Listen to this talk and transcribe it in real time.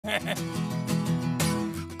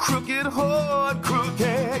Crooked heart,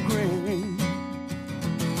 crooked grin.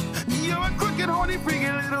 You're a crooked, horny,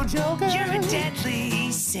 freaky little joker. You're a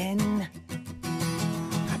deadly sin.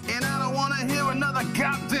 And I don't want to hear another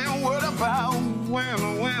goddamn word about when.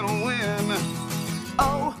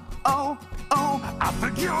 Oh, I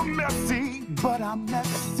think you're messy, but I'm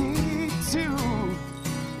messy too.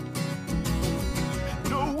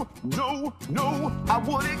 No, I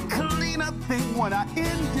wouldn't clean a thing when I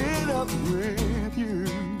ended up with you.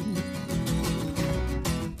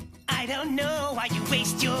 I don't know why you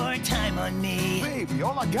waste your time on me. Baby,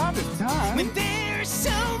 all I got is time. When there's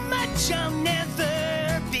so much I'll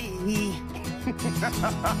never be.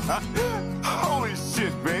 Holy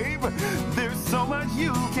shit, babe. There's so much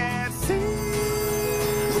you can't see.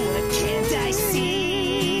 What can't I see?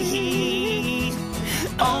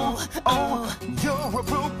 Oh, you're a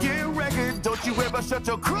broken record. Don't you ever shut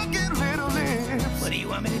your crooked little lips. What do you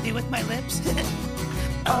want me to do with my lips?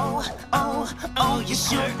 Oh, you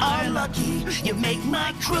sure are lucky. You make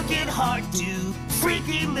my crooked heart do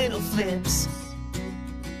freaky little flips.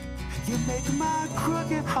 You make my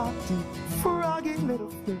crooked heart do froggy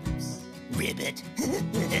little flips. Ribbit.